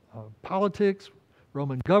 Roman politics,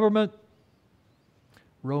 Roman government,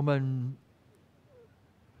 Roman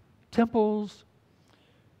temples.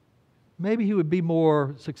 Maybe he would be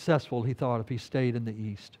more successful, he thought, if he stayed in the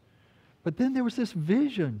East. But then there was this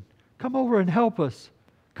vision. Come over and help us.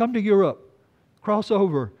 Come to Europe. Cross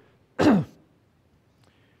over.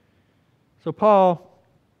 So Paul,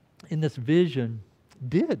 in this vision,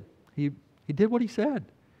 did. He did what he said.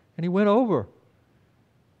 And he went over.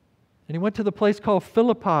 And he went to the place called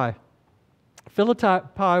Philippi.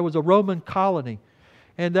 Philippi was a Roman colony.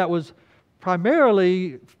 And that was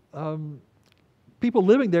primarily, people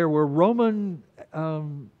living there were Roman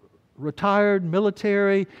retired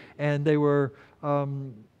military, and they were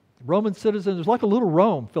Roman citizens. It was like a little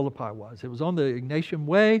Rome, Philippi was. It was on the Ignatian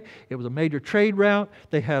Way. It was a major trade route.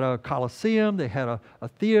 They had a Colosseum. They had a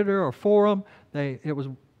theater or forum. It was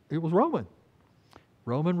Roman.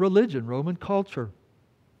 Roman religion, Roman culture.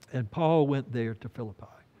 And Paul went there to Philippi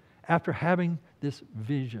after having this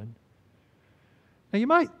vision. Now you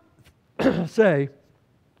might say,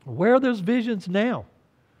 where are those visions now?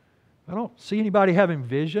 I don't see anybody having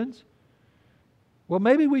visions. Well,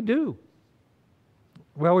 maybe we do.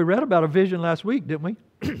 Well, we read about a vision last week, didn't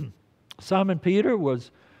we? Simon Peter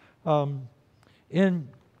was in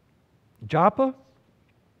Joppa,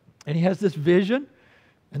 and he has this vision.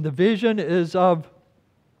 And the vision is of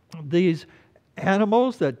these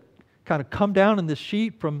animals that kind of come down in this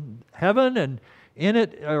sheet from heaven, and in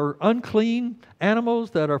it are unclean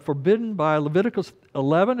animals that are forbidden by Leviticus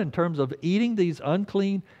 11 in terms of eating these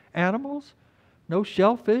unclean animals. No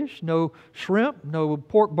shellfish, no shrimp, no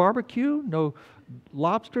pork barbecue, no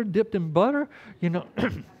lobster dipped in butter.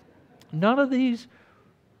 None of these.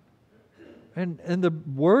 And the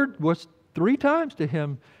word was 3 times to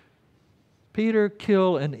him, Peter,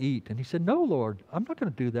 kill and eat. And he said, no, Lord, I'm not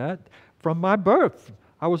going to do that. From my birth,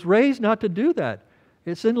 I was raised not to do that.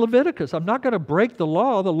 It's in Leviticus. I'm not going to break the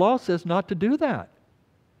law. The law says not to do that.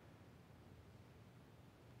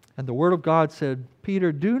 And the Word of God said,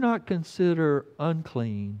 Peter, do not consider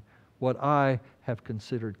unclean what I have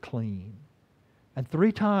considered clean. And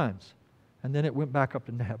 3 times. And then it went back up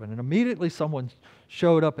into heaven. And immediately someone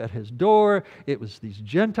showed up at his door. It was these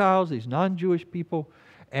Gentiles, these non-Jewish people.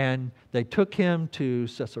 And they took him to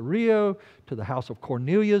Caesarea, to the house of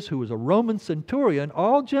Cornelius, who was a Roman centurion,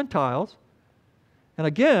 all Gentiles. And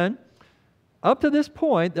again, up to this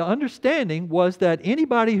point, the understanding was that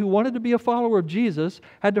anybody who wanted to be a follower of Jesus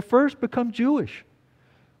had to first become Jewish,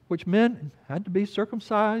 which meant had to be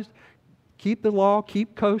circumcised, keep the law,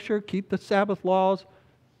 keep kosher, keep the Sabbath laws.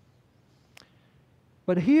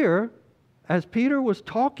 But here, as Peter was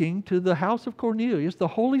talking to the house of Cornelius, the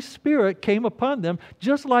Holy Spirit came upon them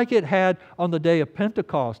just like it had on the day of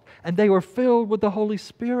Pentecost. And they were filled with the Holy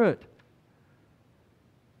Spirit.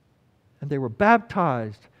 And they were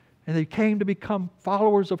baptized. And they came to become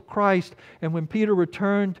followers of Christ. And when Peter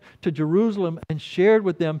returned to Jerusalem and shared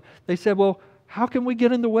with them, they said, well, how can we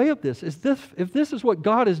get in the way of this? If this is what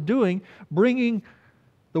God is doing, bringing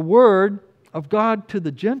the Word of God to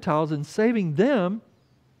the Gentiles and saving them,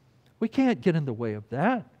 we can't get in the way of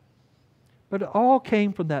that. But it all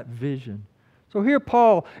came from that vision. So here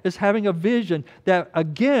Paul is having a vision that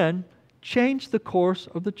again changed the course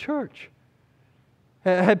of the church.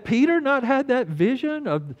 Had Peter not had that vision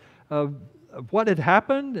of what had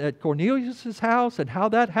happened at Cornelius' house and how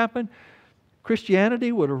that happened,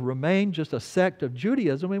 Christianity would have remained just a sect of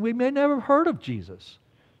Judaism, and we may never have heard of Jesus.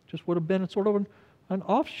 Just would have been sort of an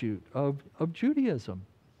offshoot of Judaism.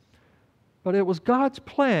 But it was God's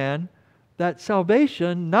plan that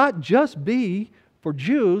salvation not just be for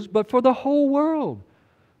Jews, but for the whole world,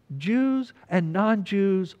 Jews and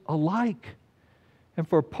non-Jews alike. And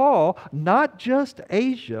for Paul, not just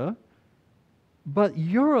Asia, but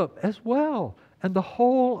Europe as well, and the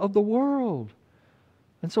whole of the world.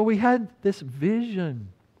 And so we had this vision.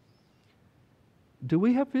 Do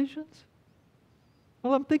we have visions?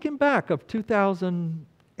 Well, I'm thinking back of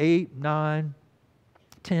 2008, 9,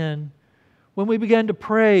 10, when we began to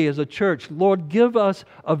pray as a church, Lord, give us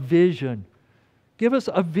a vision. Give us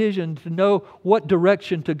a vision to know what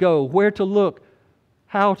direction to go, where to look,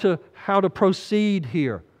 how to proceed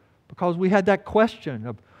here, because we had that question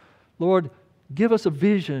of, Lord, give us a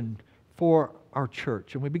vision for our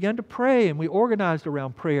church. And we began to pray, and we organized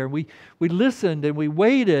around prayer. We listened and we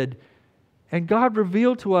waited, and God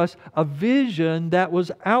revealed to us a vision that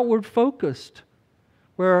was outward focused,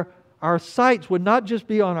 where our sights would not just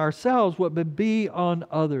be on ourselves, but would be on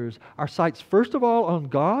others. Our sights, first of all, on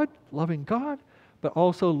God, loving God, but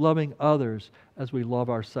also loving others as we love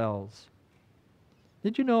ourselves.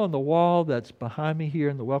 Did you know on the wall that's behind me here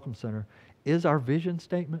in the Welcome Center is our vision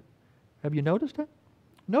statement? Have you noticed it?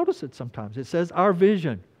 Notice it sometimes. It says, our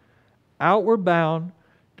vision, outward bound,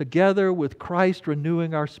 together with Christ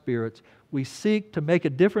renewing our spirits, we seek to make a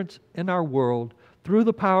difference in our world through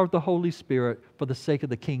the power of the Holy Spirit for the sake of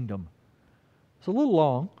the kingdom. It's a little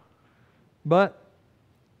long, but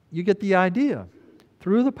you get the idea.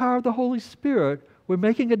 Through the power of the Holy Spirit, we're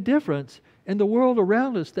making a difference in the world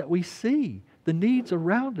around us that we see, the needs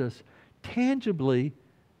around us, tangibly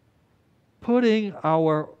putting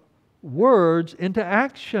our words into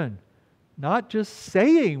action. Not just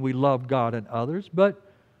saying we love God and others, but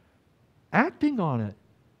acting on it,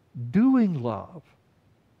 doing love,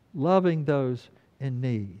 loving those in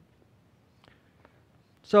need.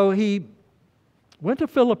 So he went to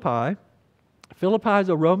Philippi. Philippi is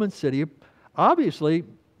a Roman city. Obviously,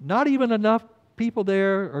 not even enough people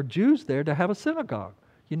there or Jews there to have a synagogue.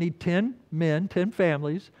 You need 10 men, 10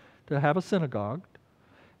 families to have a synagogue,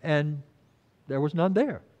 and there was none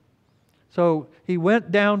there. So he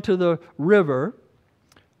went down to the river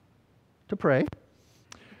to pray,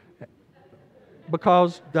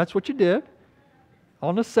 because that's what you did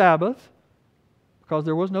on the Sabbath, because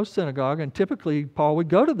there was no synagogue. And typically Paul would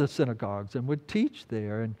go to the synagogues and would teach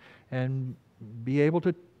there and be able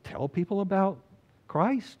to tell people about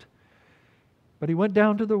Christ. But he went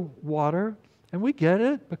down to the water, and we get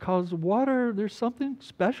it, because water, there's something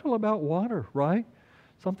special about water, right?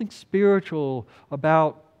 Something spiritual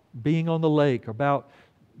about being on the lake, about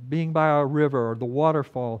being by a river or the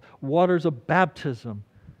waterfall. Water's a baptism,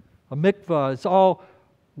 a mikvah. It's all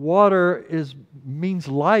water means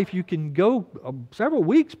life. You can go several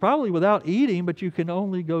weeks probably without eating, but you can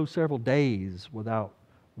only go several days without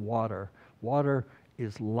water. Water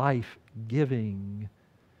is life-giving.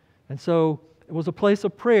 And so it was a place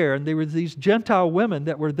of prayer, and there were these Gentile women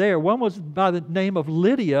that were there. One was by the name of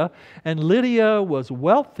Lydia, and Lydia was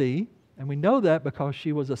wealthy, and we know that because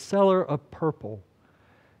she was a seller of purple.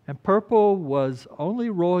 And purple was only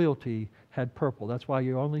royalty had purple. That's why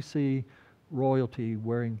you only see royalty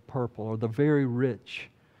wearing purple, or the very rich.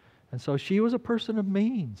 And so she was a person of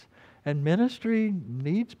means. And ministry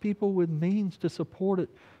needs people with means to support it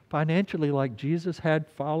financially, like Jesus had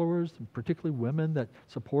followers, particularly women that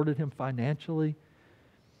supported him financially.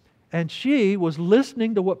 And she was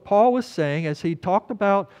listening to what Paul was saying as he talked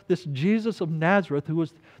about this Jesus of Nazareth, who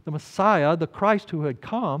was the Messiah, the Christ who had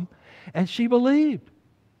come, and she believed.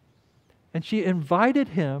 And she invited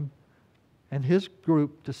him and his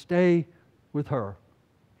group to stay with her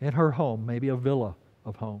in her home, maybe a villa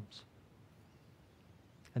of homes.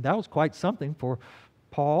 And that was quite something for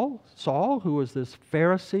Saul, who was this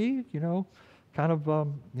Pharisee, kind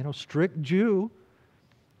of, strict Jew,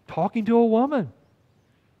 talking to a woman,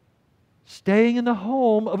 staying in the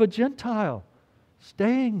home of a Gentile,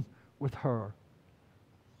 staying with her.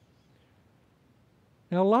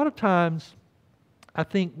 Now, a lot of times, I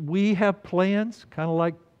think we have plans, kind of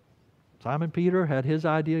like Simon Peter had his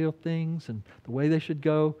idea of things and the way they should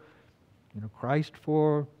go. Christ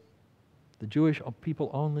for the Jewish people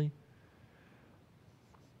only.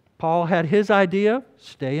 Paul had his idea,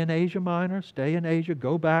 stay in Asia Minor, stay in Asia,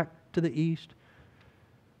 go back to the east.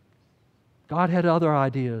 God had other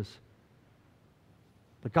ideas.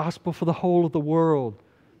 The gospel for the whole of the world.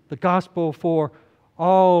 The gospel for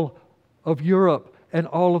all of Europe and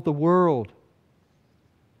all of the world.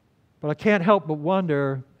 But I can't help but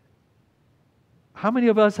wonder, how many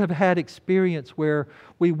of us have had experience where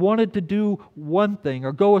we wanted to do one thing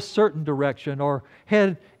or go a certain direction or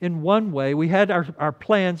head in one way? We had our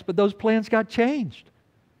plans, but those plans got changed.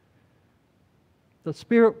 The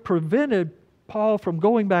Spirit prevented Paul from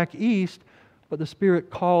going back east, but the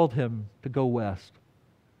Spirit called him to go west.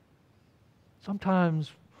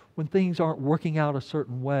 Sometimes when things aren't working out a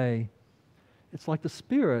certain way, it's like the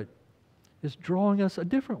Spirit is drawing us a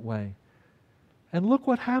different way. And look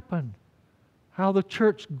what happened. How the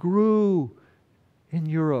church grew in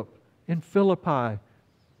Europe, in Philippi.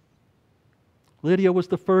 Lydia was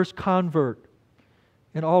the first convert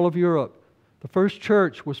in all of Europe. The first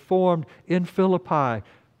church was formed in Philippi.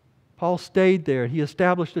 Paul stayed there. He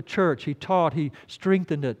established a church. He taught. He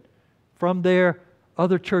strengthened it. From there,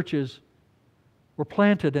 other churches were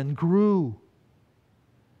planted and grew.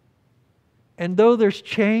 And though there's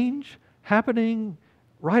change happening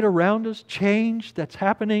right around us, change that's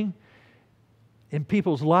happening in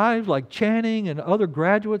people's lives, like Channing and other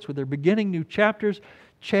graduates where they're beginning new chapters,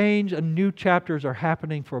 change and new chapters are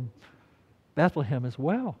happening for Bethlehem as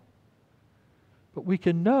well. But we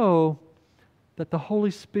can know that the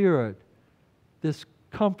Holy Spirit, this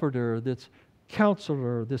comforter, this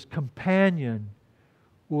counselor, this companion,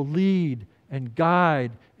 will lead and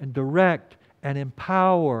guide and direct and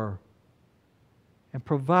empower and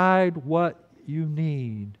provide what you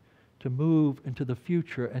need to move into the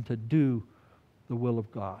future and to do the will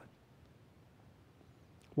of God.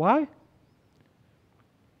 Why?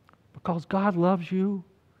 Because God loves you.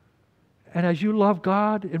 And as you love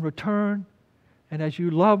God in return, and as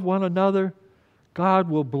you love one another, God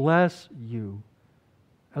will bless you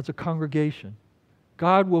as a congregation.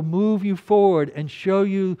 God will move you forward and show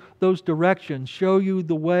you those directions, show you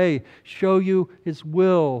the way, show you His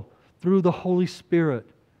will through the Holy Spirit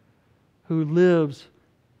who lives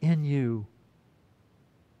in you.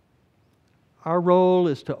 Our role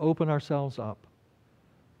is to open ourselves up,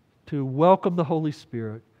 to welcome the Holy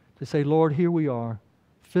Spirit, to say, Lord, here we are.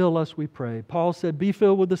 Fill us, we pray. Paul said, be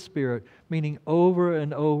filled with the Spirit, meaning over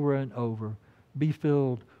and over and over. Be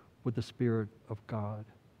filled with the Spirit of God.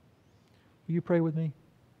 Will you pray with me?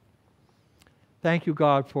 Thank you,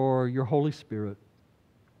 God, for your Holy Spirit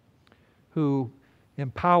who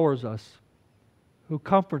empowers us, who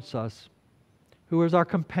comforts us, who is our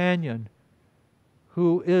companion,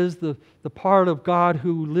 who is the part of God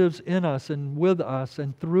who lives in us and with us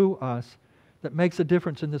and through us that makes a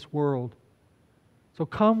difference in this world. So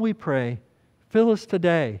come, we pray, fill us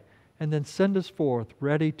today, and then send us forth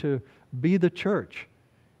ready to be the church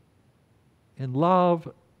in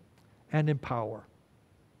love and in power.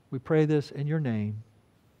 We pray this in your name.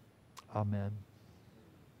 Amen.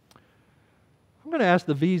 I'm going to ask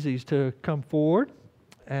the Veezies to come forward,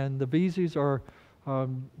 and the Veezies are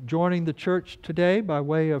joining the church today by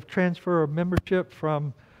way of transfer of membership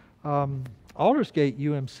from Aldersgate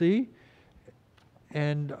UMC.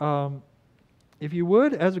 And if you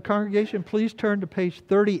would, as a congregation, please turn to page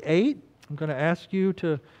 38. I'm going to ask you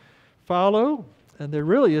to follow. And there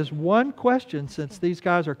really is one question, since these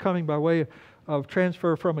guys are coming by way of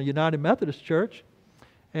transfer from a United Methodist church.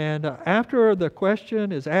 And after the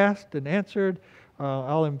question is asked and answered,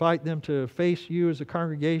 I'll invite them to face you as a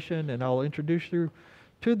congregation, and I'll introduce you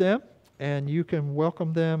to them, and you can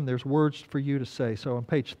welcome them. There's words for you to say. So on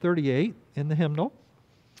page 38 in the hymnal,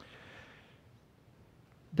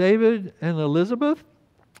 David and Elizabeth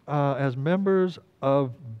as members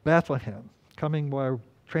of Bethlehem, coming by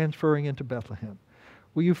transferring into Bethlehem.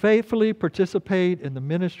 Will you faithfully participate in the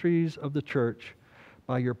ministries of the church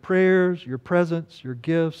by your prayers, your presence, your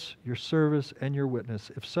gifts, your service, and your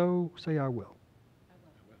witness? If so, say, I will.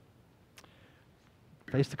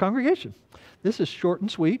 Face the congregation. This is short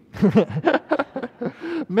and sweet.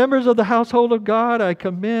 Members of the household of God, I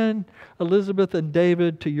commend Elizabeth and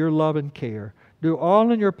David to your love and care. Do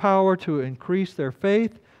all in your power to increase their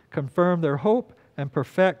faith, confirm their hope, and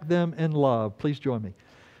perfect them in love. Please join me.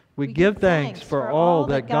 We give thanks for all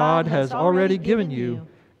that God has already given you,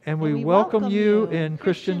 and we welcome you in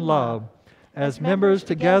Christian love as members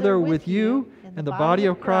together with you in the body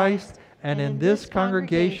of Christ. And in this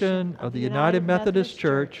congregation of the United Methodist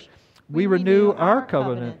Church, we renew our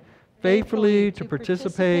covenant faithfully to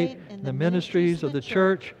participate in the ministries of the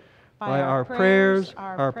church by our prayers,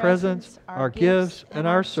 our presence, our gifts, and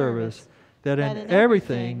our service, that in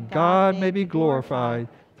everything God may be glorified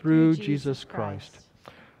through Jesus Christ.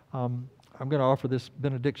 I'm going to offer this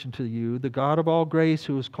benediction to you. The God of all grace,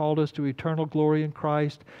 who has called us to eternal glory in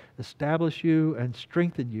Christ, establish you and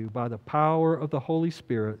strengthen you by the power of the Holy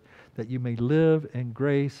Spirit, that you may live in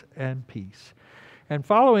grace and peace. And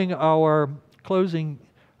following our closing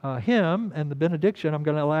hymn and the benediction, I'm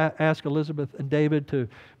going to ask Elizabeth and David to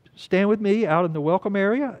stand with me out in the welcome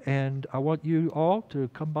area, and I want you all to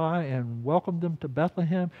come by and welcome them to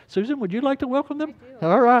Bethlehem. Susan, would you like to welcome them? I do.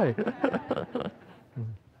 All right.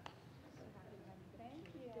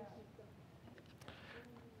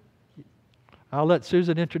 I'll let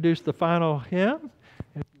Susan introduce the final hymn.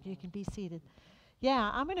 You can be seated. Yeah,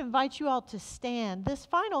 I'm going to invite you all to stand. This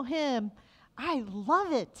final hymn, I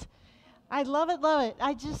love it. I love it, love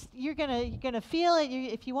it. You're gonna feel it.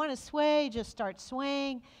 If you want to sway, just start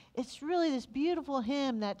swaying. It's really this beautiful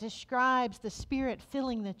hymn that describes the Spirit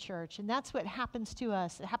filling the church, and that's what happens to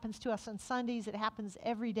us. It happens to us on Sundays. It happens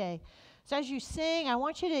every day. So as you sing, I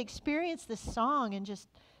want you to experience this song and just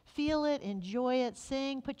feel it, enjoy it,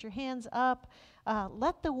 sing, put your hands up.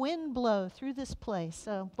 Let the wind blow through this place.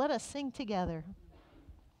 So let us sing together.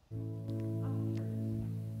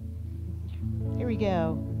 Here we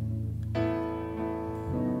go.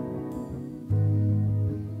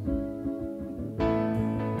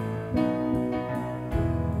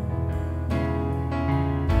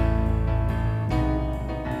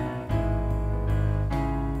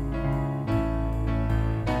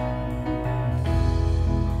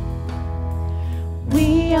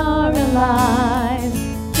 We are alive,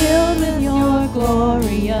 filled with your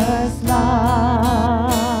glorious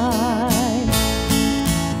light.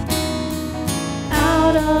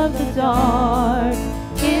 Out of the dark,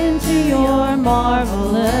 into your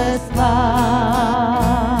marvelous light.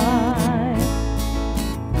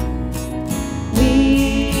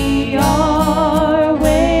 We are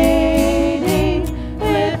waiting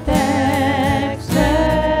with expectation.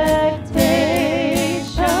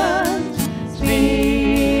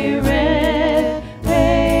 Spirit,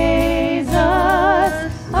 raise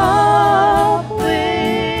us up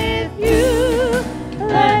with you.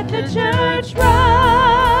 Let the church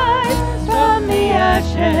rise from the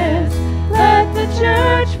ashes. Let the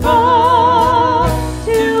church fall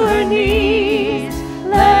to her knees.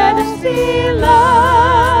 Let us see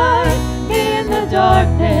light in the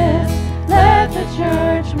darkness. Let the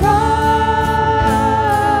church rise.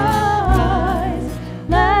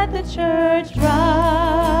 Let the church rise.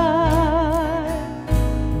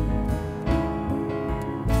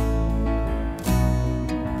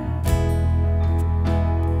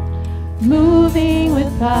 Moving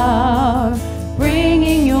with power,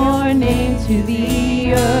 bringing your name to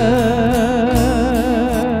the earth.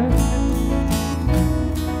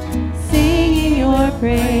 Singing your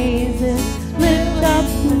praises, lift up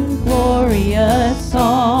the glorious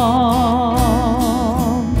song.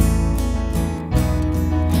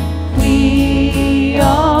 We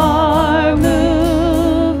are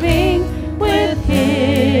moving with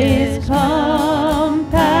His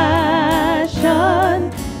compassion.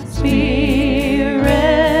 Spirit,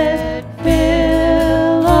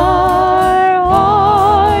 fill our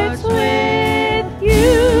hearts with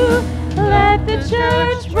you. Let the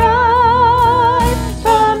church rise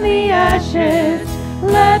from the ashes.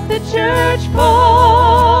 Let the church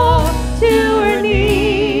fall to her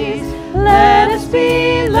knees. Let us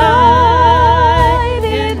be light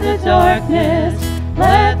in the darkness.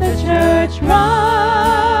 Let the church rise.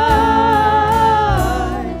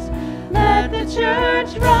 Let the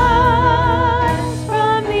church rise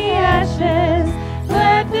from the ashes.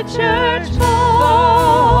 Let the church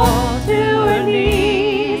fall to her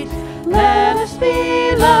knees. Let us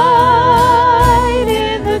be light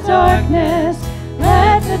in the darkness.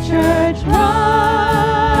 Let the church rise.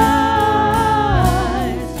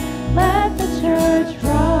 Let the church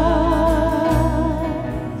rise.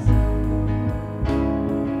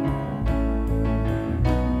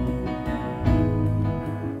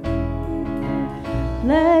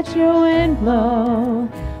 Let your wind blow.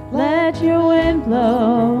 Let your wind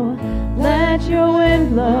blow. Let your wind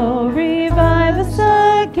blow. Revive us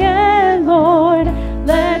again, Lord.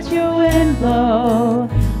 Let your wind blow.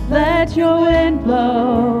 Let your wind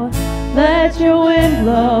blow. Let your wind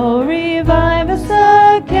blow. Revive us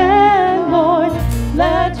again, Lord.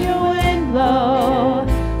 Let your wind blow.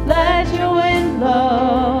 Let your wind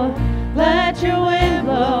blow. Let your wind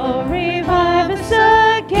blow. Revive us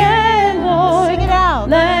again, Lord. Sing it out.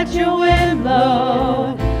 Let your wind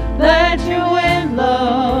blow. Let your wind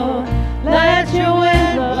blow. Let your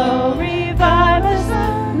wind blow. Revive us.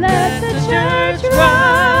 Let the church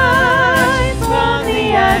rise from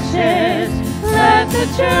the ashes. Let the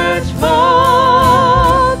church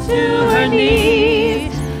fall to her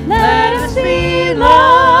knees. Let us be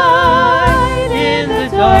light in the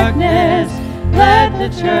darkness. Let the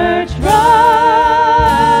church rise.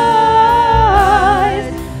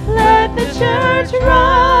 Let the church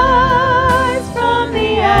rise from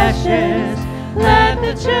the ashes. Let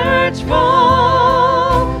the church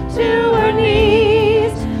fall to her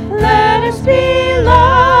knees. Let us be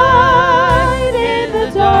light in the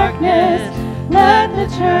darkness. Let the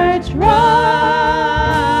church rise.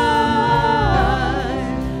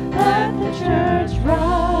 Let the church rise.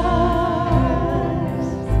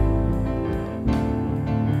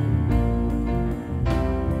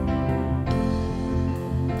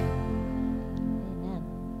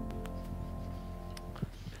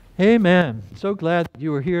 Amen. So glad that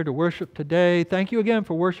you are here to worship today. Thank you again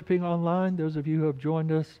for worshiping online, those of you who have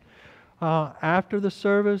joined us. After the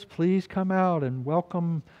service, please come out and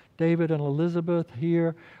welcome David and Elizabeth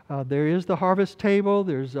here. There is the harvest table.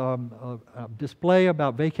 There's a display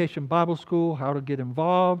about Vacation Bible School, how to get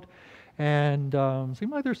involved. And it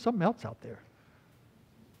seems like there's something else out there.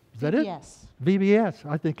 Is that it? VBS. VBS.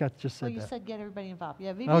 I think I just said Well, you that. said get everybody involved.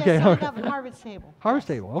 Yeah, VBS Okay, signed okay. up at Harvest Table. Harvest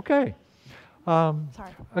Yes. Table. Okay.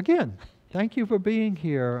 Sorry. Again, thank you for being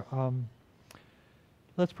here.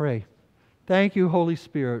 Let's pray. Thank you, Holy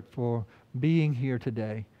Spirit, for being here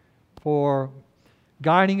today, for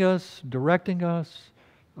guiding us, directing us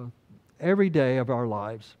every day of our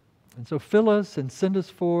lives. And so fill us and send us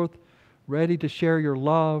forth ready to share your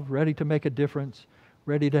love, ready to make a difference,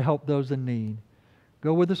 ready to help those in need.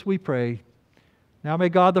 Go with us, we pray. Now may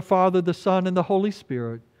God the Father, the Son, and the Holy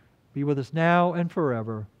Spirit be with us now and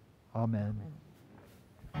forever. Amen.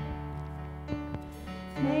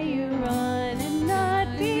 May you